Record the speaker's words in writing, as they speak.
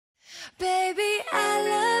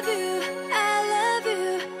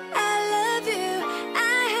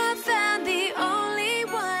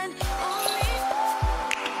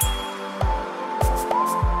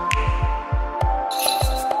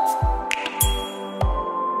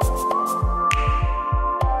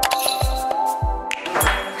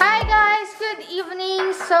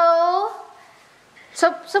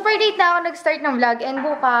super late na ako nag-start ng vlog. And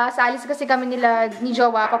bukas, alis kasi kami ni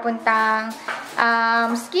Jowa papuntang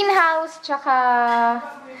skin house, tsaka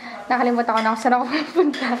nakalimutan ko na kung saan ako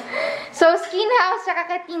pupunta. So, skin house, tsaka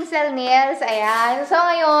ka-tinsel nails. Ayan. So,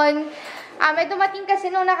 ngayon, may dumating kasi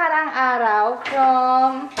nung nakaraang araw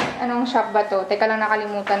from, anong shop ba to? Teka lang,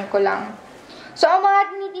 nakalimutan ko lang. So, ang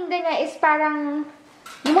mga tinitinda niya is parang,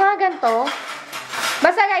 yung mga ganito.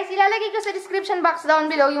 Basta guys, ilalagay ko sa description box down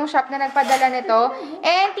below yung shop na nagpadala nito.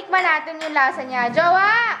 And tikman natin yung lasa niya.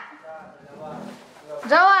 Jowa!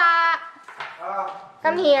 Jowa!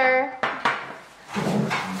 Come here.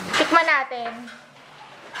 Tikman natin.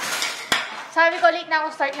 Sabi ko, late na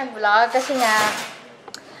ako start ng vlog kasi nga,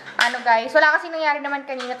 ano guys, wala kasi nangyari naman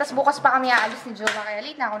kanina. Tapos bukas pa kami aalis ni Jowa, kaya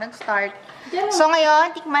late na ako nag-start. So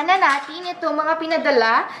ngayon, tikman na natin itong mga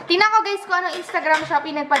pinadala. Tingnan ko guys kung anong Instagram shop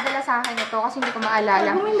yung nagpadala sa akin ito kasi hindi ko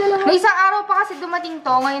maalala. May isang araw pa kasi dumating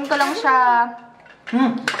to. Ngayon ko lang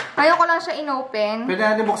siya inopen. Pwede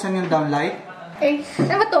natin buksan yung downlight? Eh,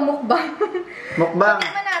 ano ba ito? Mukbang. Mukbang. So,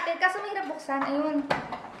 tikman natin. Kaso may nabuksan. Ayun.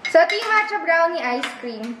 So, ito yung matcha brownie ice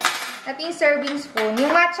cream. Ito yung serving spoon. Yung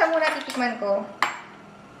matcha muna titikman ko.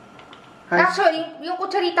 Actually, yung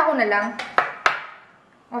kutsarita ko na lang.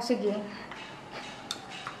 O, sige.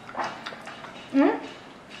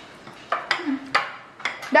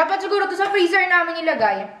 Dapat siguro ito sa freezer namin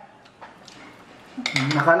ilagay.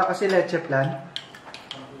 Nakala kasi leche flan.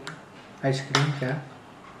 Ice cream siya.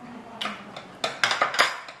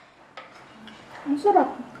 Ang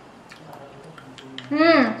sarap.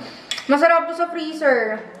 Masarap to sa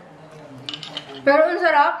freezer. Pero ang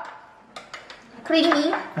sarap. Creamy.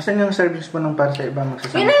 Asan yung serving spoon ng para sa iba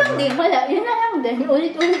magsasama? Yun na lang din. Wala, yun na lang din.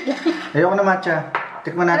 Ulit-ulit lang. Ayoko na matcha.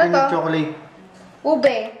 Tikman natin Ano to? yung chocolate.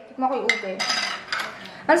 Ube. Tikman ko yung ube.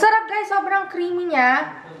 Ang sarap guys. Sobrang creamy niya.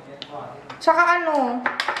 Tsaka ano.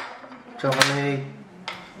 Chocolate.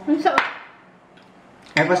 Ang sarap.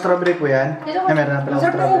 May pa strawberry po yan? Ay, meron na pala Ang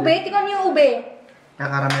sarap ng ube. Tingnan niyo yung ube.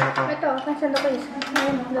 Nakaramero to. Ito, kansando ko isa.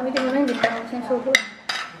 Ayun, gamitin mo na hindi tayo sa subo.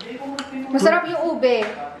 Masarap yung ube.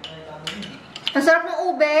 Ang sarap ng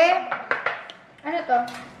ube. Ano to?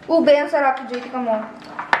 Ube, ang sarap. Joy, tika mo.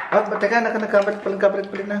 Oh, teka, nagkapalit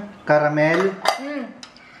pala na. Caramel.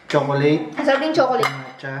 Chocolate. Ang sarap din chocolate.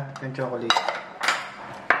 Matcha. Then chocolate.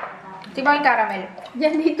 Tika yung caramel.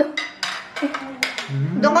 Diyan dito.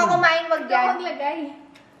 Doon ka kumain, wag Ito dyan. maglagay.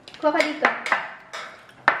 Kuha ka dito.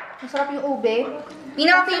 Ang sarap yung ube.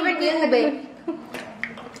 Pinaka-favorite ko yung ube.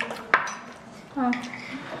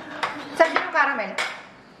 Sarap din yung caramel.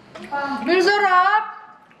 Ang sarap!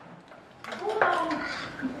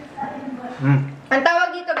 Ang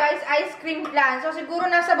tawag dito guys, ice cream flan. So siguro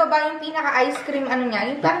nasa baba yung pinaka-ice cream ano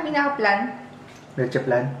niya. Yung parang pinaka-flan. Leche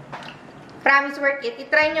flan. Promise worth it.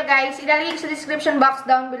 I-try nyo guys. Ilalagay sa description box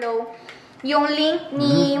down below yung link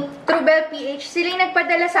ni Trubel PH. Sila yung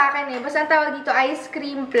nagpadala sa akin eh. Basta ang tawag dito, ice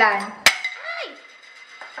cream flan. Ay!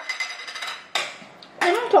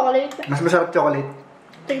 Anong chocolate? Mas masarap chocolate.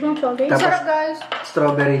 Tignan chocolate. Tapos, Masarap guys.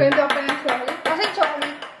 Strawberry. Pwede ako ng chocolate. Kasi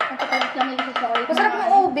chocolate. Nakapalit lang nila sa chocolate. Masarap ng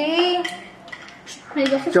ube. May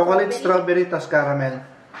gusto Chocolate, strawberry, tas caramel.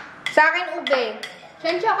 Sa akin ube. Siya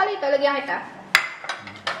yung chocolate. Lagyan kita.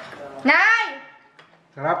 Nay!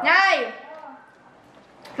 Sarap. Nay!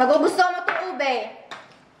 Magugustuhan mo itong ube.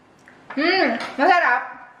 Masarap.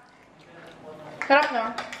 Sarap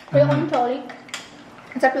no? Pwede ko ng chocolate.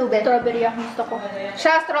 Ang sarap yung ube. Strawberry ang gusto ko.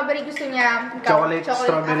 Siya, strawberry gusto niya. Ikaw, Chocolate,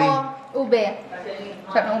 strawberry. Ako, ube.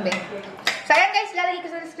 Sarap ng ube. So, ayan guys, lalagay ko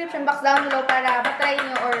sa description box down below para matry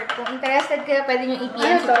nyo or kung interested kayo, pwede nyo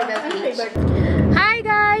i-PM sa Trubel page. Hi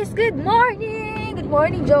guys! Good morning! Good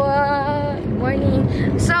morning, Joa! Good morning!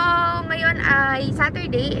 So, ngayon ay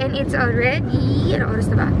Saturday and it's already, ano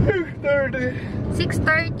oras na ba?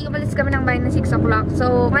 6:30. Umalis kami ng bahay na 6 o'clock.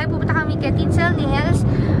 So, ngayon pupunta kami kay Tinsel Nails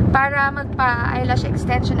para magpa-eyelash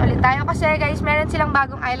extension ulit tayo. Kasi guys, meron silang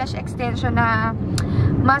bagong eyelash extension na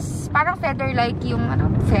mas parang feather-like yung,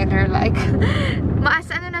 feather-like. Mas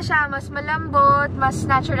ano na siya, mas malambot, mas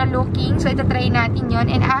natural looking. So, ito-try natin yon.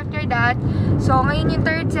 And after that, so, ngayon yung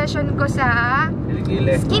third session ko sa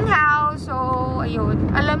skin house. So,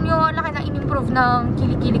 ayun. Alam nyo, laki na in-improve ng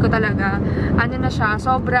kilikili ko talaga. Ano na siya,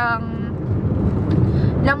 sobrang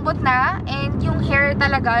lambot na. And yung hair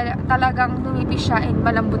talagang lumipis siya and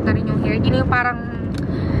malambot na rin yung hair. Hindi na yung parang,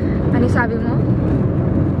 ano sabi mo?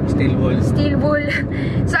 Steel wool. Steel wool.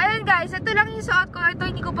 So, ayun guys. Ito lang yung suot ko. Ito,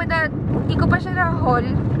 hindi ko pa siya na-haul.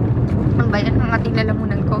 Ang bayan ng ating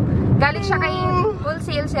lalamunan ko. Galing siya kay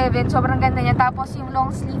Wholesale 7. Sobrang ganda niya. Tapos, yung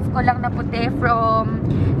long sleeve ko lang na puti from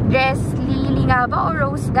dress lily nga ba o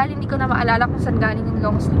rose gold, hindi ko na maalala kung saan galing yung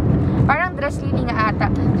long sleeve. Parang dress lily nga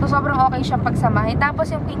ata. So sobrang okay siyang pagsamahin.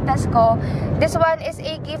 Tapos yung pintas ko, this one is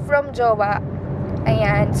a gift from jowa.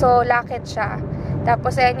 Ayan, so locket siya.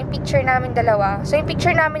 Tapos ayan yung picture namin dalawa. So yung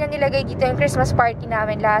picture namin na nilagay dito yung Christmas party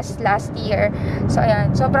namin last year. So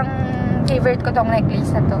ayan, sobrang favorite ko tong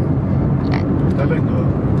necklace na to. Ayan.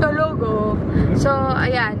 Talaga. So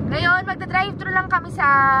ayan, ngayon magda-drive-thru lang kami sa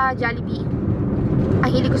Jollibee.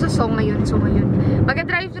 Ay, hindi ko sa song ngayon.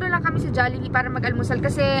 Mag-drive-thru lang kami sa Jollibee para mag-almusal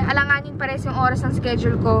kasi alanganin pares yung oras ng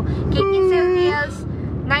schedule ko. Kay Tinsel Nails,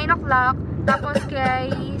 9 o'clock. Tapos kay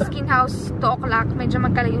Skin House, 2 o'clock. Medyo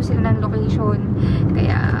magkalayo sila ng location.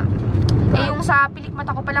 Kaya, yung sa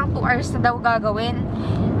Pilikmata ko palang 2 hours na daw gagawin.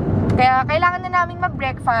 Kaya, kailangan na namin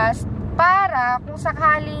mag-breakfast para kung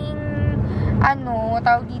sakaling,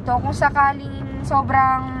 tawag dito, kung sakaling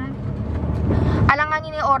sobrang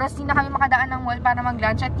alanganin yung oras, di na kami makadaan ng mall para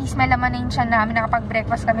mag-lunch. At least may laman na yung tiyan namin,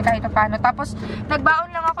 nakapag-breakfast kami kahit paano. Tapos,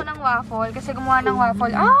 nagbaon lang ako ng waffle kasi gumawa ng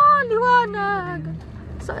waffle. Liwanag!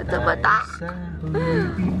 So, ito ba ta?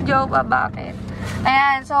 Jowa, bakit?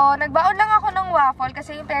 Ayan, so, nagbaon lang ako ng waffle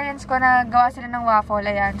kasi yung parents ko nagawa sila ng waffle.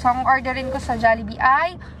 Ayan, so, ang orderin ko sa Jollibee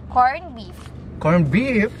ay corned beef. Corned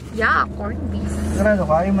beef? Yeah, corned beef. Sarado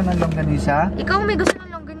ka? Ayaw mo ng longganisa? Ikaw may gusto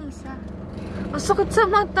ng longganisa. Ang sakit sa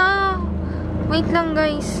mata. Wait lang,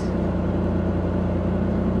 guys.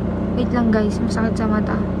 Masakit sa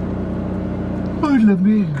mata. Ay,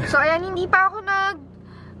 lamig. So, ayan, hindi pa ako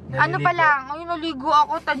naligo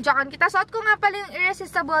ako, tadyakan kita. Suot ko nga pala yung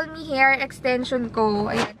Irresistible Me hair extension ko.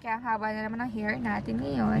 Ayan, kaya haba na naman ang hair natin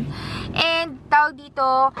ngayon. And, tawag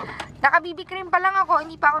dito, naka-BB cream pa lang ako,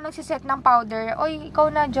 hindi pa ako nagsiset ng powder. Oy, ikaw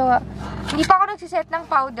na, Jowa. Hindi pa ako nagsiset ng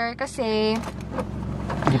powder kasi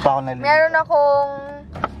Hindi pa ako naliligo. meron akong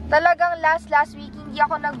talagang last week hindi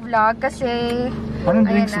ako nag-vlog kasi Anong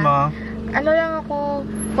drinks mo? Ano lang ako,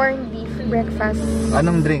 corned beef breakfast.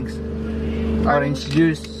 Anong drinks? Orange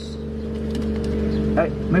juice. Ay,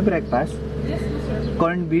 may breakfast? Yes, sir.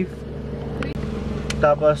 Corned beef.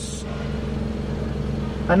 Tapos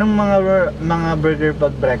anong mga burger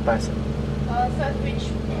pag breakfast? Sandwich.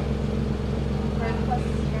 Breakfast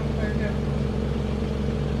hamburger.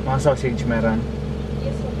 Mga sausage meron?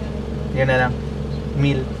 Yes, sir. Yan na lang.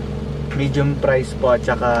 Meal. Medium price po at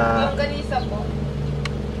saka Longganisa po.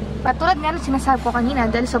 Patulad nga ng sinasabi ko kanina,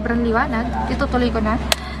 dahil sobrang liwanag, itutuloy ko na.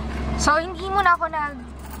 So, hindi muna ako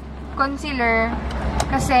nag-concealer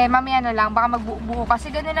kasi mamaya na lang, baka magbuo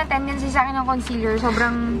kasi ganun ang tendency sa akin ng concealer,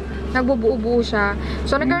 sobrang nagbubuo-buo siya.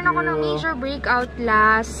 So, nagkaroon ako ng major breakout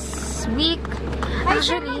last week.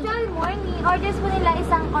 Actually, Good morning. Orders po nila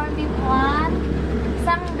isang corned beef one,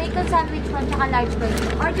 isang bacon sandwich one, tsaka large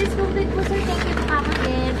burger. Orders complete po, sir. Thank you po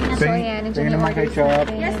kapatid. so ayan, nandiyan yung orders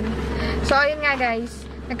natin. Yes. So, ayun nga guys,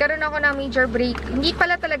 nagkaroon ako ng major break. Hindi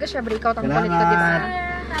pala talaga siya breakout ang kulit ko, diba?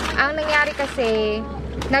 Ang nangyari kasi,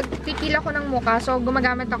 nagpipil ako ng mukha. So,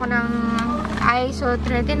 gumagamit ako ng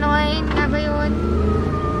isotretinoin. Nga ba yun?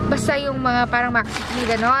 Basta yung mga parang maxi,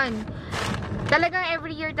 ganon. Talagang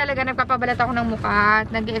every year talaga nagpapabalat ako ng mukha.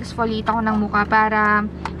 Nag-exfoliate ako ng mukha para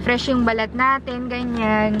fresh yung balat natin,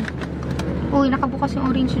 ganyan. Uy, nakabukas yung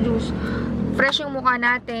orange juice. Fresh yung mukha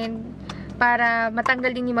natin para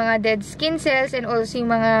matanggal din yung mga dead skin cells and also yung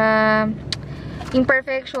mga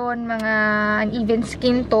imperfection, mga uneven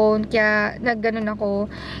skin tone, kaya nagganon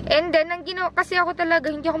ako. And then, kasi ako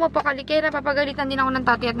talaga, hindi ako mapakali, kaya napapagalitan din ako ng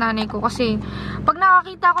tatay at nanay ko, kasi pag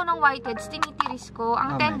nakakita ako ng whiteheads, tinitiris ko.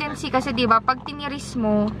 Ang tendency kasi, diba, pag tiniris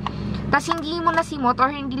mo, tas hindi mo nasimot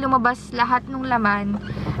or hindi lumabas lahat ng laman,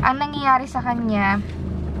 ang nangyayari sa kanya,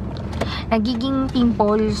 nagiging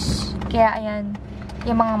pimples. Kaya, ayan,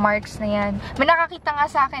 yung mga marks na yan. May nakakita nga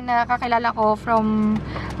sa akin na kakilala ko from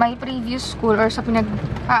my previous school or sa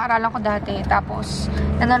pinag-aaralan ko dati. Tapos,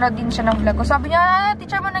 nanonood din siya ng vlog ko. Sabi niya,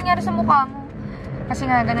 teacher, mo nangyari sa mukha mo? Kasi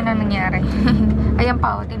nga, ganun ang nangyari. Ayan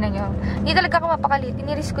pa, tinan niyo. Hindi talaga ako mapakali.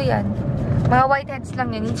 Tiniris ko yan. Mga whiteheads lang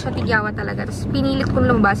yan. Hindi siya tigyawa talaga. Tapos, pinilit kong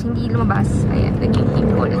lumabas. Hindi lumabas. Ayan, naging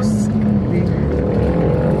pimples.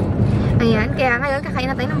 Ayan, kaya ngayon, kakain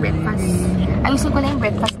na tayo ng breakfast. Ayusin ko na yung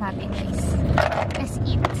breakfast natin, guys. Let's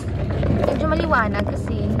eat. Medyo maliwanag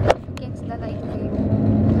kasi against the light wave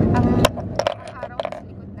ang araw sa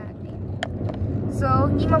likod natin. So,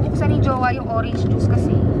 hindi mabuksan ni Jowa yung orange juice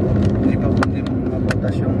kasi hindi mo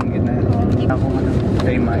mabutas yung gina. Ako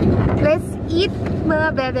kay Mai. Let's eat, mga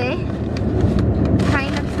bebe.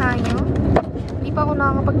 Kain na tayo. Hindi pa ako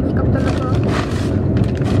nakakapag-makeup talaga.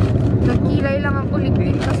 Nagkilay lang ang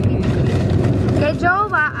kulit-kulit kasi. Kay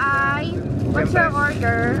Jowa ay what's your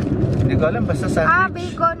order? Hindi ko alam, basta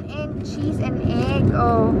sandwich. Bacon and cheese and egg.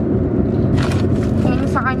 Oh. And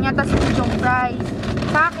sa kanya, guys.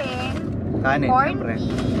 Sa akin, Kanin, corn syempre.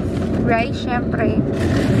 beef, rice, syempre.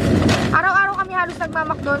 Araw-araw kami halos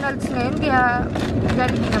nagma-McDonald's ngayon, kaya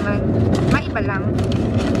Jollibee naman. Maiba lang.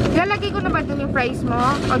 Ilalagay ko na ba dun yung fries mo?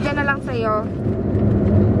 O dyan na lang sa'yo?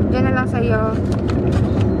 Dyan na lang sa'yo.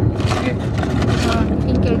 Okay.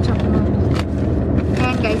 Yung ketchup mo.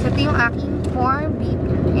 Ayan guys, ito yung aking corn beef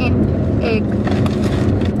and egg.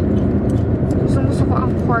 Gusto ko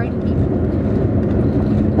ang corn beef.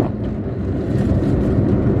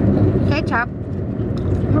 Ketchup.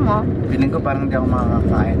 Ano mo? Feeling ko parang hindi ako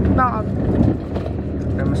makakakain. Bakit?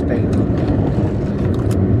 Pero mas style ko.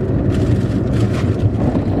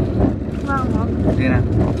 Bakit mo? Hindi na.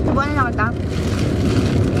 Subuan na lang kita.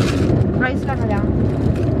 Rice ka na lang.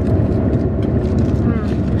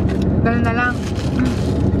 Ganun na lang.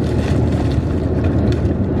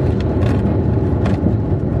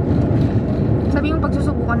 Sabi mo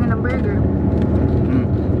pagsusubukan na ng burger.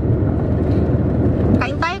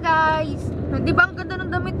 Kain tayo guys! Di ba ang ganda ng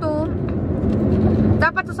damit to?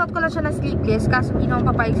 Dapat susot ko lang siya ng sleeveless, kaso hindi naman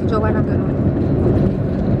papayag si Jowa na ganun.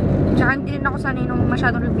 Tsaka hindi rin ako sanay nung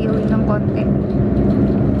masyadong revealing ng konti.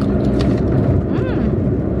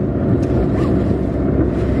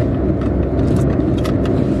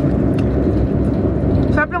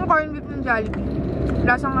 Sarap yung corn beef ng Jollibee.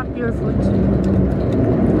 Lasang nga pure foods.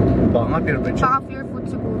 Baka nga pure veg. Baka pure food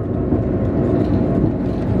siguro.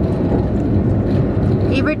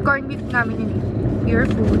 Favorite corn beef namin yun eh. Pure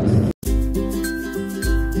foods.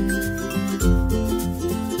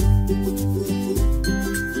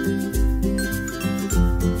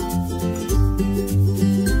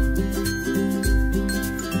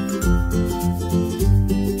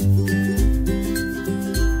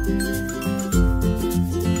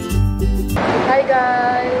 Hi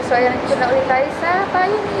guys! So ayan, ito na ulit tayo sa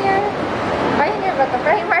Pioneer. Pioneer ba ito?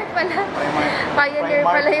 Primark pala. Pioneer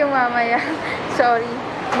pala yung mamaya. Sorry,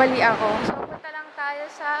 mali ako. So punta lang tayo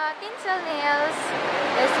sa Tinsel Nails.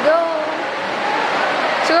 Let's go!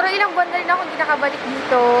 Siguro ilang buwan na rin ako hindi nakabalik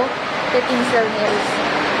dito sa Tinsel Nails.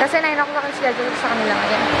 Kasi nahin ako sa schedule sa kanila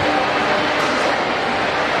ngayon.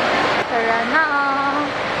 Tara na!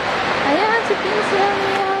 Ayan, si Tinsel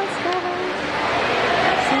Nails.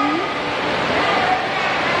 See?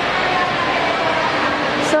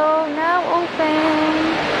 So, now open.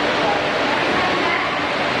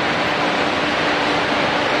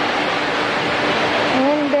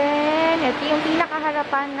 And then, ito yung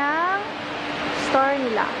pinakaharapan ng store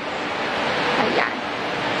nila. Ayan.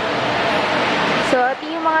 So, ito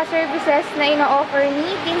yung mga services na ino-offer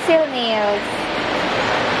ni Tinsel Nails.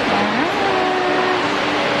 Ayan.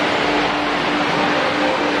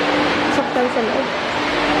 Pasok tayo sa loob.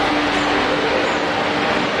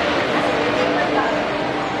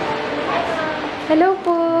 Hello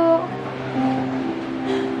po!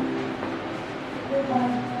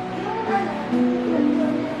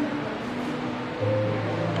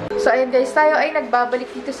 So, ayun guys, tayo ay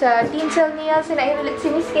nagbabalik dito sa Tinsel Nails. Sinain ulit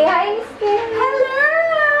si Miss Kay. Hi, Miss Kay! Hello!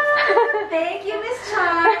 Thank you, Miss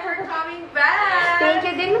Char, for coming back. Thank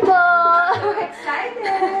you din po! I'm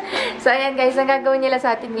excited. So, ayan guys, ang gagawin nila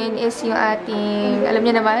sa atin ngayon is yung ating, alam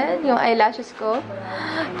niyo naman, yung eyelashes ko.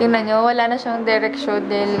 Tingnan nyo, wala na siyang direct show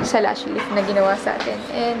dahil sa lash lift na ginawa sa atin.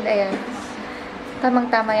 And, ayan.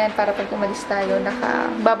 Tamang-tama yan para pag umalis tayo,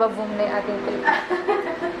 naka-bababoom na yung ating clip.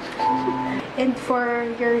 And for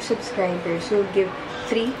your subscribers, you'll give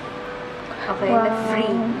 3. Okay, Wow. na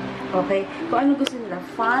free. Okay? Kung ano gusto nila,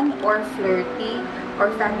 fun or flirty or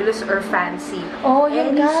fabulous or fancy. Oh,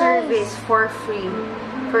 yun Any guys. service for free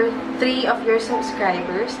for 3 of your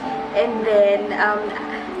subscribers. And then,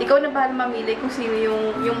 ikaw na bahala mamili kung sino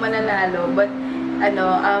yung mananalo. But,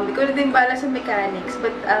 ikaw na din bahala sa mechanics.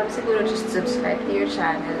 But, siguro just subscribe to your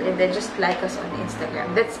channel. And then just like us on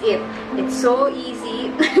Instagram. That's it. It's so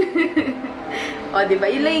easy. O, diba?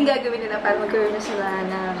 Yun lang yung gagawin nila para magkaroon na sila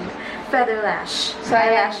ng feather lash. So,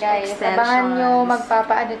 ayan Eyelash guys, extensions. abangan nyo,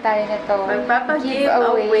 magpapaano tayo nito.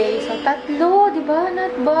 Magpapa-giveaway. So, 3, di ba?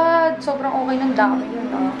 Not bad. Sobrang okay ng dami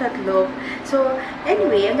yun, no? 3. So,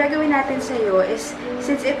 anyway, ang gagawin natin sa'yo is,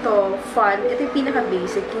 since ito, fun, ito yung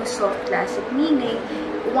pinaka-basic, yung soft classic. Meaning,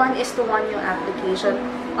 1:1 yung application.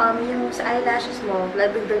 Yung sa eyelashes mo,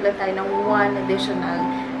 ladagdag lang tayo ng 1 additional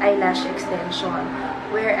eyelash extension.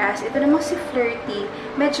 Whereas, ito naman si Flirty,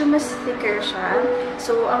 medyo mas thicker siya.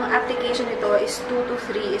 So, ang application nito is 2 to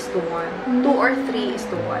 3:1. 2 or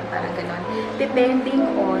 3:1, parang ganon. Depending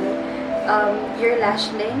on your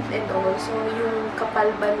lash length and also yung kapal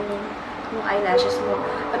ba yung eyelashes mo.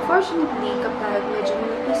 Unfortunately, kapag medyo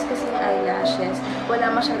manipis kasi yung eyelashes, wala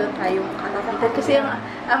masyado tayong kakapitan. Kasi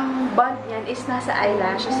ang bond niyan is nasa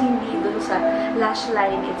eyelashes, hindi dun sa lash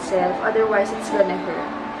line itself. Otherwise, it's gonna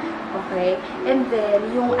hurt. Okay? And then,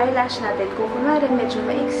 yung eyelash natin, kung kunwari medyo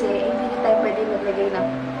maiksi, hindi tayo pwede maglagay ng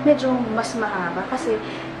medyo mas mahaba. Kasi,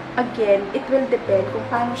 again, it will depend kung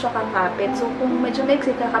paano siya kakapit. So, kung medyo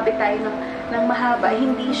maiksi, kakapit tayo ng mahaba,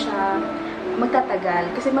 hindi siya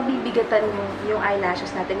magtatagal. Kasi mabibigatan yung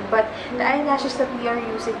eyelashes natin. But, the eyelashes that we are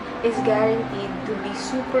using is guaranteed to be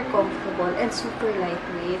super comfortable and super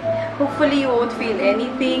lightweight. Hopefully, you won't feel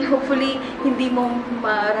anything. Hopefully, hindi mo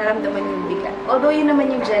mararamdaman yung bigat. Although, yun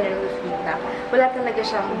naman yung general feedback. Wala talaga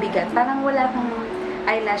siyang bigat. Parang wala kang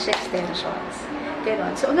eyelash extensions.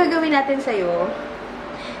 Ganon. So, ang gagawin natin sa'yo,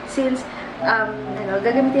 since,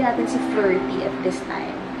 gagamitin natin si Flirty at this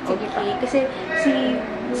time. Okay? Kasi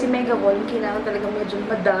si Mega Ball, kailangan talaga medyo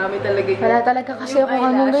madami talaga yun. Wala talaga kasi ako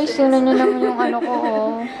guys, sino nyo naman yung ko,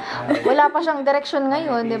 Wala pa siyang direction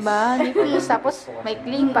ngayon, diba? Nipis, tapos may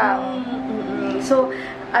clean pa. So,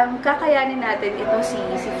 kakayanin natin ito si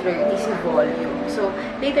Flirty, si Volume. So,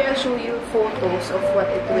 later I'll show you photos of what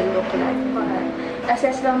it will look like.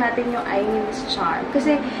 Assess lang natin yung eye ni Miss Charm.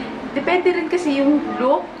 Kasi, depende rin kasi yung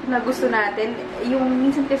look na gusto natin. Yung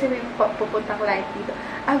minsan kasi may pupunta ko lang dito.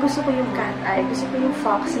 Gusto ko yung cat eye, gusto ko yung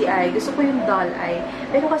foxy eye, gusto ko yung doll eye.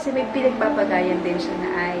 Pero kasi may pinagbabagayan din siya na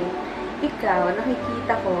eye. Ikaw,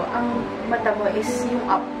 nakikita ko, ang mata mo is yung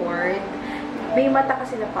upward. May mata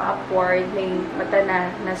kasi na pa-upward, may mata na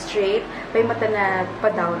straight, may mata na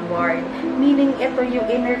pa-downward. Meaning, ito yung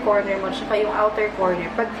inner corner mo, tsaka yung outer corner.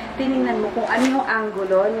 Pag tinignan mo kung ano yung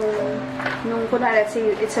angulo, nung kunwari, let's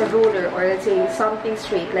say, it's a ruler, or let's say, something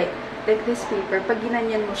straight, like this paper, pag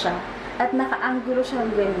ginanyan mo siya, at naka-angulo siya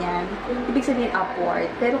ng ganyan, ibig sabihin upward.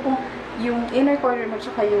 Pero kung yung inner corner mo,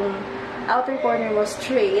 tsaka yung outer corner mo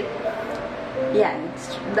straight, yan,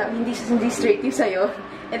 hindi straight yung sa'yo.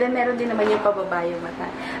 And then, meron din naman yung pababa yung mata.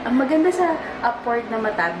 Ang maganda sa upward na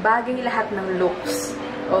mata, bagay lahat ng looks.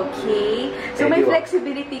 Okay? So, may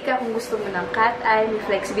flexibility ka kung gusto mo ng cat eye, may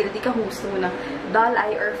flexibility ka kung gusto mo ng doll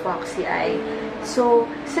eye or foxy eye. So,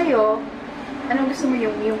 sa'yo, anong gusto mo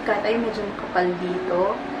yung cat eye medyo makapal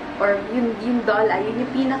dito? Or yung doll eye, yun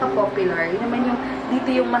yung pinaka-popular. Yun naman yung, dito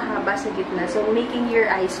yung mahaba sa gitna. So, making your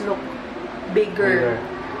eyes look bigger.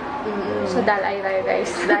 So, doll eye tayo,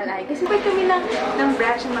 guys. Doll eye. Kasi pag kami ng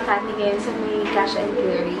branch ng Makati ngayon sa may cash and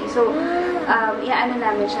carry. So, iaano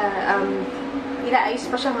namin siya, inaayos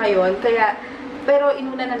pa siya ngayon. Kaya, pero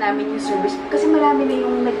inuna na namin yung service. Kasi marami na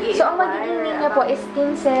yung nag-i-inquire. So, ang magiging name niya po is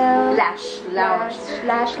Tinsel Lash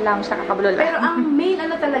Lounge. Nakakabulol lang. Pero ang main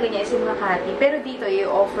talaga niya is in Makati. Pero dito,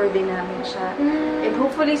 i-offer din namin siya. And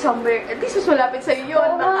hopefully somewhere, at least mas malapit sa'yo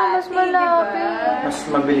yun, Makati. Mas malapit. Diba? Mas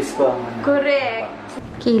mabilis ko ang Correct.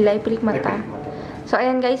 Kilay, pilik mata. So,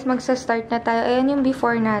 ayan guys, magsa-start na tayo. Ayan yung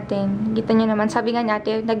before natin. Kita nyo naman, sabi nga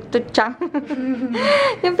natin, nagtutsyang.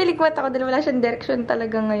 Yung pilik mata ko, dahil wala siyang direction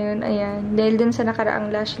talaga ngayon. Ayan, dahil dun sa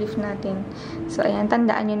nakaraang lash lift natin. So, ayan,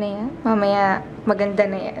 tandaan nyo na yan. Mamaya, maganda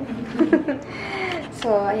na yan.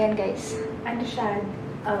 So, ayan guys. Ano siya?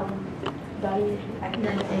 Doll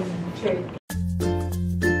and shirt.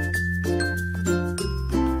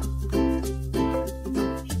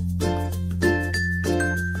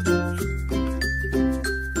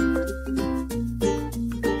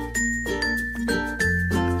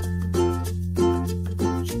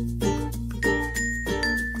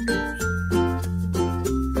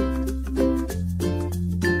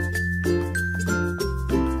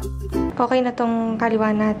 Okay na tong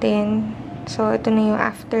kaliwa natin. So, ito na yung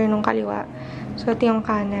after nung kaliwa. So, ito yung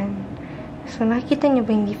kanan. So, nakikita niyo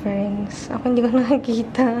ba yung difference? Ako hindi ko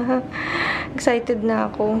nakikita. Excited na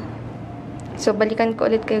ako. So, balikan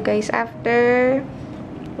ko ulit kayo guys after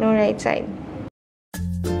nung right side.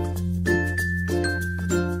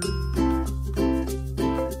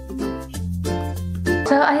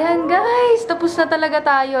 So, ayan guys, tapos na talaga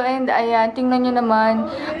tayo. And ayan, tingnan nyo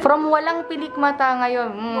naman. From walang pilik mata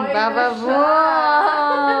ngayon.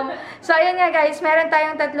 Bababoom! So, ayan nga guys, meron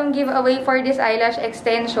tayong 3 giveaway for this eyelash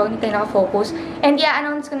extension. Hindi tayo nakafocus. And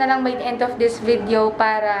i-announce ko na lang by the end of this video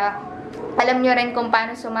para alam nyo rin kung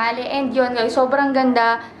paano sumali. And yun guys, sobrang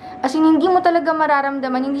ganda. As in, hindi mo talaga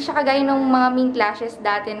mararamdaman. Hindi siya kagaya ng mga mink lashes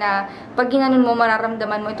dati na pag ginanon mo,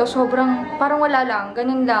 mararamdaman mo. Ito sobrang, parang wala lang.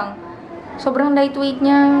 Ganun lang. Sobrang lightweight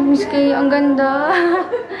niya. Miss Kay, ang ganda.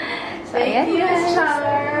 So, ayan guys.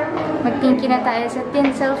 Mag-thank you na tayo sa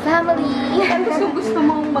Tinsel family. Gusto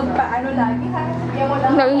mong magpaano lagi, ha?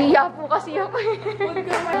 Nahihiya po kasi ako.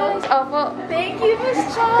 Opo. Thank you, Miss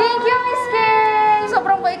Char. Thank you, Miss Kay.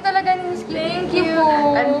 Sobrang bait talaga ni Miss Kay. Thank you po.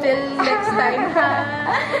 Until next time, ha?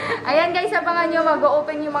 Ayan guys, abangan nyo.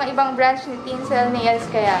 Mag-open yung mga ibang branch ni Tinsel Nails.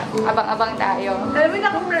 Kaya, abang-abang tayo. Alam mo na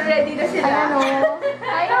kung ready na sila. Ano?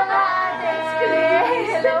 Hi mga ate!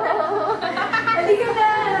 Hello! Halika na!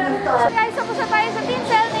 So guys, tapos na tayo sa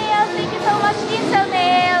Tinsel Nails. Thank you so much, Tinsel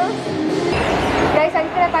Nails! Guys,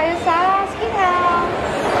 andito na tayo sa Skin House.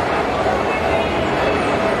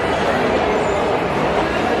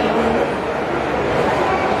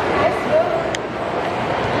 Let's go!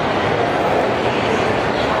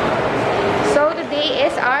 So, today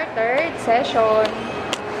is our third session.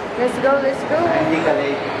 Let's go, let's go! Hindi ka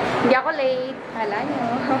late. Hindi ako late. Hala nyo.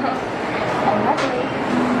 I'm not late.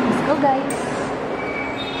 Let's go, guys.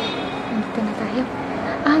 Andito na tayo.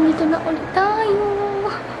 Andito na ulit tayo.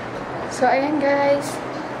 So, ayan guys.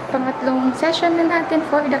 Pangatlong session na natin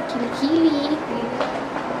for the kilikili.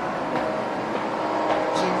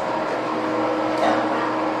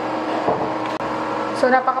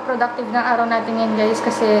 So, napaka-productive ng araw natin ngayon guys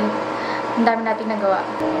kasi ang dami natin nagawa.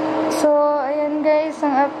 So, ayan guys,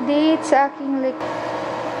 ang update sa aking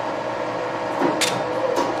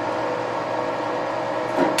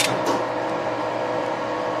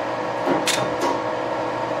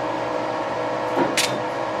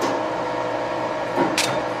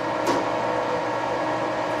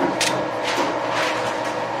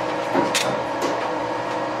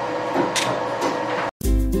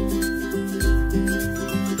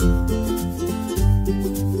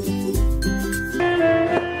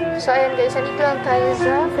So, ayan guys, nandito lang tayo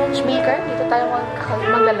sa French Baker. Dito tayo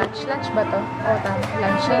magla-lunch. Lunch ba to? Oo, tama.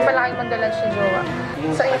 Lunch. Ngayon pala kayo magla-lunch ni Jowa.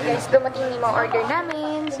 So, ayan guys, dumating yung mga order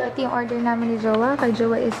namin. So, ito yung order namin ni Jowa. Kay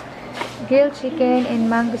Jowa is grilled chicken and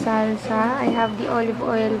mango salsa. I have the olive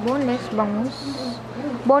oil boneless bangus.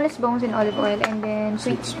 Boneless bangus in olive oil. And then,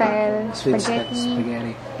 sweet style spaghetti.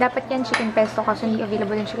 Dapat yan chicken pesto kasi hindi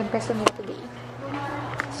available yung chicken pesto nila today.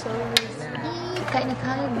 So, kain na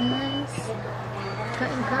tayo guys.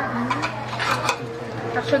 Kain.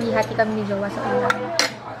 Actually, hati kami ni Jowa sa ulam.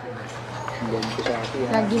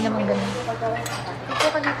 Lagi naman ganun. Ito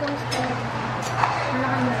ka dito, Mr. Ano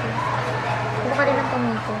ka nito? Ito ka rin ang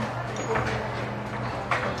pamito.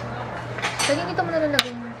 Lagi dito mo nalalagay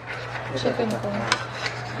yung chicken ko.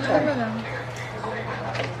 Dito na lang.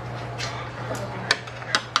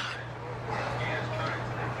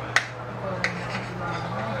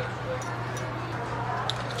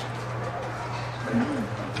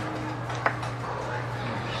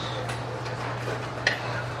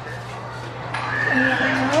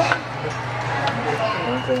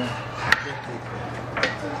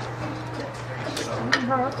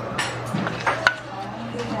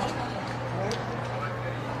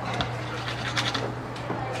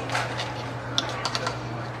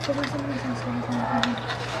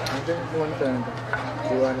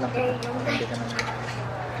 Iwan lang kita. Hindi ka naman.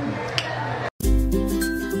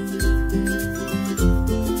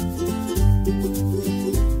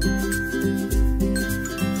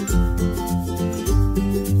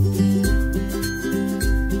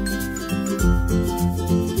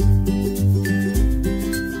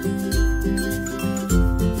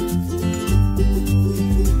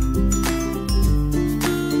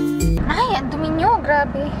 Ay, ang dumi nyo.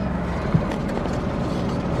 Grabe.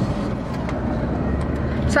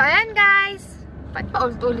 So, ayan guys.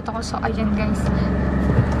 Paulit-ulit ako. So, ayan guys.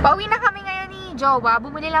 Pauwi na kami ngayon ni Jowa.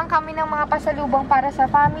 Bumili lang kami ng mga pasalubong para sa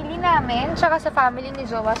family namin. Tsaka sa family ni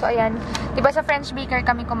Jowa. So, ayan. Diba sa French Baker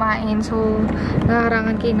kami kumain. So,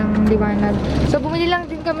 nakaharangan kayo ng liwanag. So, bumili lang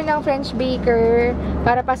din kami ng French Baker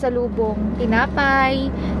para pasalubong. Tinapay.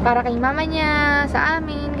 Para kay mama niya. Sa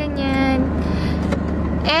amin. Ganyan.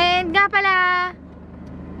 And, nga pala,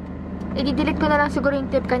 i-delete ko na lang siguro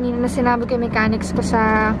yung tip kanina na sinabi kay mechanics ko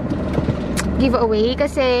sa giveaway.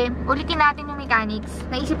 Kasi, ulitin natin yung mechanics.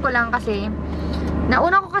 Naisip ko lang kasi,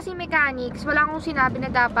 nauna ko kasi mechanics, wala akong sinabi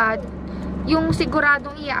na dapat yung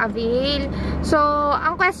siguradong i-avail. So,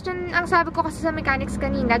 ang sabi ko kasi sa mechanics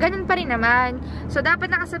kanina, ganun pa rin naman. So,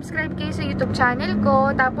 dapat nakasubscribe kayo sa YouTube channel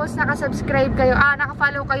ko, tapos nakasubscribe kayo,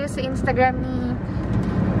 nakafollow kayo sa Instagram ni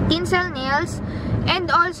Tinsel Nails.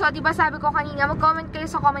 And also, diba sabi ko kanina, mag-comment kayo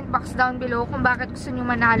sa comment box down below kung bakit gusto nyo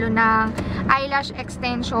manalo ng eyelash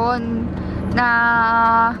extension na,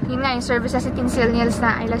 yun nga, yung services si Tinsel Nails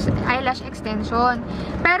na eyelash extension.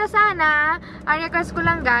 Pero sana, ang request ko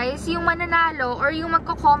lang guys, yung mananalo or yung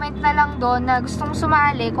magko-comment na lang doon na gustong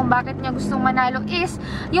sumali kung bakit niya gustong manalo is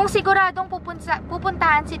yung siguradong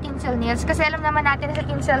pupuntahan si Tinsel Nails. Kasi alam naman natin na si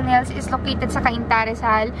Tinsel Nails is located sa Cainta,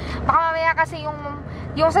 Rizal. Baka mamaya kasi yung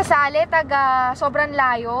yung sasali, sobrang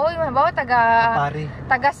layo, yung ba,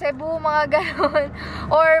 taga Cebu, mga ganon,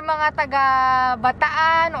 or mga taga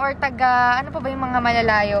Bataan, or ano pa ba yung mga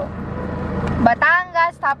malalayo?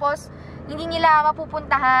 Batangas, tapos hindi nila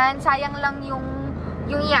mapupuntahan, sayang lang yung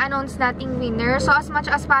i-announce nating winner. So, as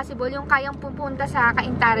much as possible, yung kayang pupunta sa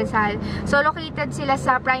Cainta Rizal. So, located sila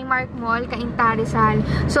sa Primark Mall, Cainta Rizal.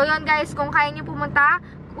 So, yun guys, kung kaya nyo pumunta,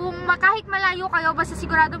 kung kahit malayo kayo, basta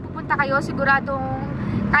siguradong pupunta kayo, siguradong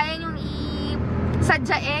kaya nyo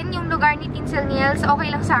sadyain yung lugar ni Tinsel Nails, okay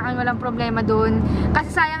lang sa akin, walang problema dun.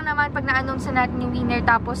 Kasi sayang naman pag na-announce natin yung winner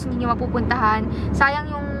tapos hindi nyo mapupuntahan, sayang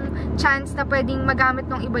yung chance na pwedeng magamit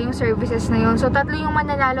ng iba yung services na yun. So, 3 yung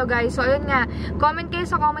mananalo guys. So, ayun nga, comment kayo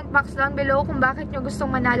sa comment box down below kung bakit nyo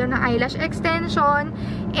gustong manalo ng eyelash extension,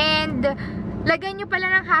 and lagay nyo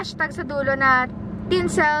pala ng hashtag sa dulo na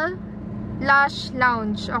Tinsel Lash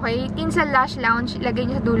Lounge. Okay? Tinsel Lash Lounge, lagay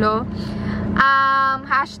nyo sa dulo.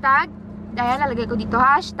 Hashtag, dahil lalagay ko dito,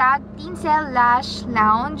 hashtag Tinsel Lash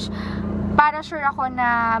Lounge, para sure ako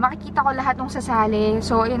na makikita ko lahat ng sasali.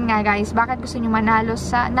 So, yun nga guys, bakit gusto nyo manalo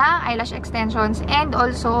na eyelash extensions, and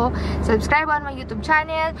also, subscribe on my YouTube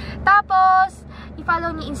channel. Tapos,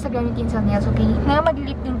 i-follow ni Instagram ni Tinsel Nails, okay? Ngayon,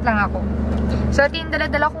 mag-lip tint lang ako. So, ito yung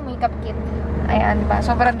dala-dala kong makeup kit. Ayan, diba?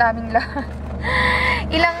 Sobrang daming lahat.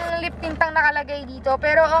 Ilang lip tint ang nakalagay dito.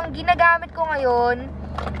 Pero, ang ginagamit ko ngayon,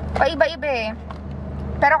 paiba-iba eh.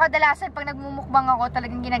 Pero kadalasan, pag nagmumukbang ako,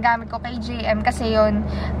 talagang ginagamit ko kay JM. Kasi yun,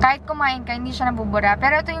 kahit kumain ka, hindi siya nabubura.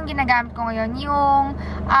 Pero ito yung ginagamit ko ngayon, yung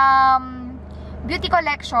Beauty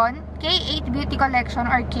Collection, K8 Beauty Collection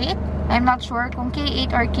or Kate. I'm not sure kung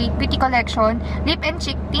K8 or Kate Beauty Collection. Lip and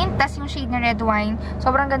cheek tint, tas yung shade na red wine.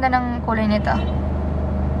 Sobrang ganda ng kulay nito.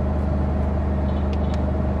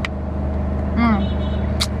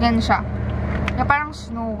 Yan siya. Yung parang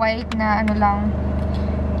Snow White na ano lang,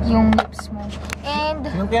 yung lips mo. And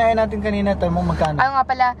yung kinain natin kanina, tayo mo magkano? Ayaw nga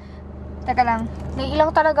pala, teka lang, naiilang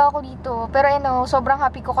talaga ako dito. Pero ano, sobrang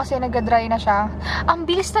happy ko kasi nag-dry na siya. Ang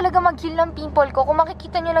bilis talaga mag-heal ng pimple ko. Kung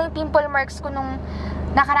makikita nyo lang yung pimple marks ko nung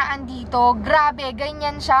nakaraan dito, grabe,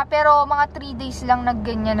 ganyan siya. Pero mga 3 days lang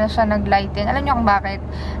nagganyan na siya, nag-lighten. Alam nyo kung bakit?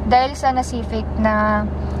 Dahil sa Nasific na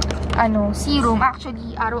serum.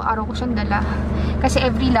 Actually, araw-araw ko siyang dala. Kasi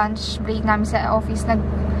every lunch break namin sa office,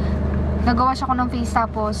 nagawa siya ko ng face,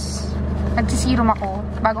 tapos nagsisirum ako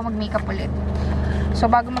bago mag-makeup ulit. So,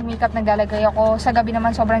 bago mag-makeup, naglalagay ako. Sa gabi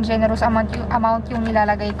naman, sobrang generous amount yung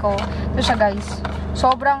nilalagay ko. Ito siya, guys.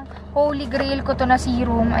 Sobrang holy grail ko to na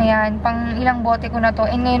serum. Ayan, pang ilang bote ko na to.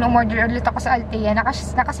 And ngayon, umorder ulit ako sa Altea.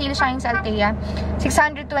 Nakasale siya ngayon sa Altea.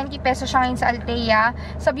 620 pesos siya ngayon sa Altea.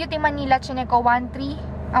 Sa Beauty Manila, chinek ko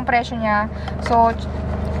 1.3 ang presyo niya. So,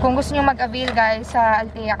 kung gusto nyo mag-avail guys, sa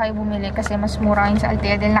Altea kayo bumili kasi mas mura ngayon sa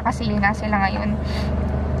Altea dahil nakasili na sila ngayon.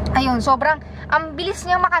 Ayun, sobrang, ang bilis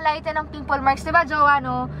niyang makalighten ng pimple marks. Diba, Jowa,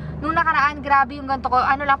 no? Nung nakaraan, grabe yung ganito ko.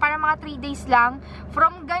 Ano lang, parang mga 3 days lang.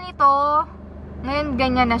 From ganito, ngayon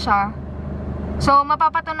ganyan na siya. So,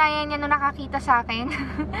 mapapatunayan niya nung nakakita sa akin.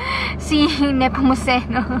 Si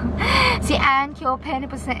Nepomuceno. Si Ann Kyope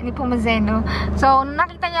Nepomuceno. So, nung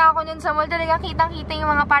nakita niya ako nun sa mall, talaga kitang-kita yung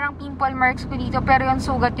mga parang pimple marks ko dito. Pero yung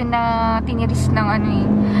sugat yun na tiniris ng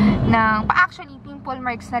actually, pimple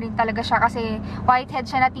marks na rin talaga siya. Kasi whitehead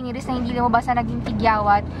siya na tiniris na hindi lumabas na naging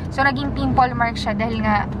tigyawat. So, naging pimple marks siya dahil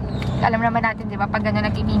nga, alam naman natin, di ba? Pag gano'n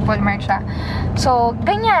naging pimple marks siya. So,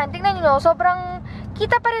 ganyan. Tingnan nyo, sobrang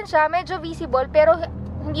kita pa rin siya, medyo visible, pero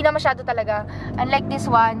hindi na masyado talaga. Unlike this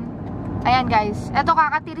one, ayan guys, eto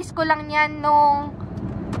kakatiris ko lang yan nung,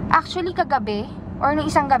 actually kagabi, or nung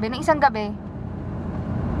isang gabi,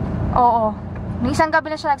 oo, nung isang gabi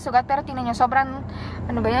na siya nagsugat, pero tingnan nyo, sobrang,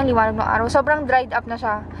 ano ba yan, liwanag ng araw, sobrang dried up na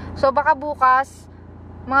siya. So baka bukas,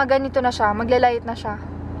 mga ganito na siya, maglalight na siya.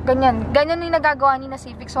 Ganyan yung nagagawa ni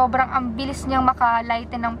Nasific. Sobrang ang bilis niyang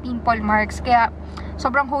makalighten ng pimple marks. Kaya,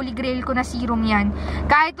 sobrang holy grail ko na serum yan.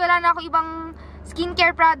 Kahit wala na ako ibang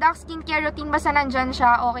skincare products, skincare routine, basta nandyan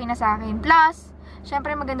siya, okay na sa akin. Plus,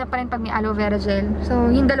 syempre maganda pa rin pag may aloe vera gel. So,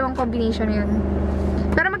 yung dalawang combination yun.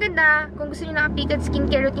 Pero maganda, kung gusto niyo na updated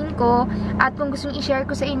skincare routine ko, at kung gusto niyo i-share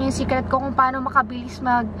ko sa inyo yung secret ko kung paano makabilis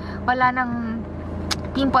wala ng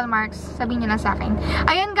pimple marks, sabihin nyo lang sa akin.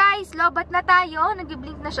 Ayun guys, lobat na tayo.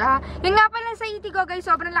 Nag-blink na siya. Yun nga pala sa Itigo guys,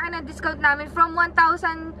 sobrang laki na discount namin. From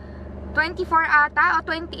 1,024 ata, o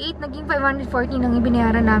 28, naging 540 nang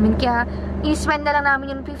ibinayaran namin. Kaya, i-spend na lang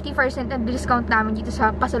namin yung 50% ng discount namin dito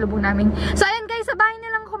sa pasalubong namin. So ayun guys, sabahin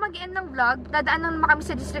na lang ako mag-end ng vlog. Dadaan naman kami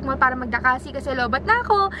sa district mall para magdakasi kasi lobat na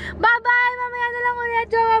ako. Bye-bye! Mamaya na lang ulit,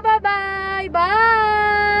 Jowa. Bye-bye!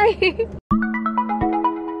 Bye!